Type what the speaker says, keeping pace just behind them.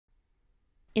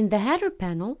In the header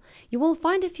panel, you will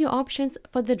find a few options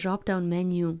for the drop-down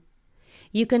menu.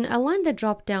 You can align the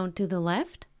drop-down to the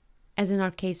left, as in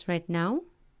our case right now,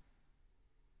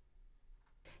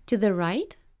 to the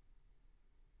right,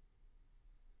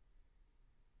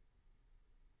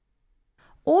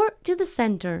 or to the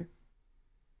center.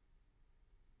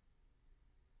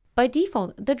 By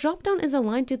default, the drop-down is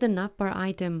aligned to the navbar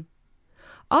item.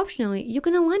 Optionally, you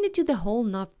can align it to the whole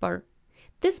navbar.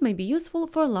 This may be useful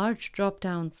for large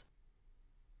drop-downs.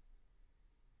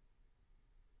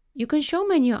 You can show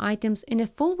menu items in a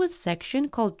full-width section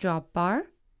called dropbar,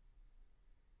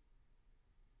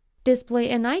 display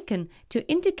an icon to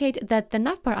indicate that the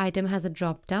navbar item has a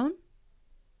drop-down,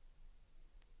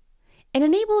 and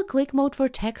enable a click mode for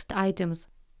text items.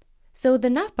 So the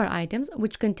navbar items,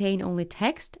 which contain only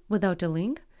text without a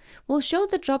link, will show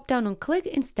the drop-down on click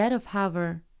instead of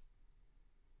hover.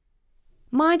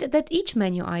 Mind that each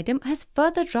menu item has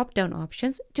further drop-down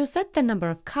options to set the number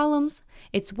of columns,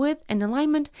 its width and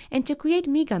alignment, and to create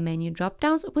mega menu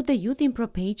drop-downs with the YOOtheme Pro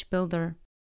Page Builder.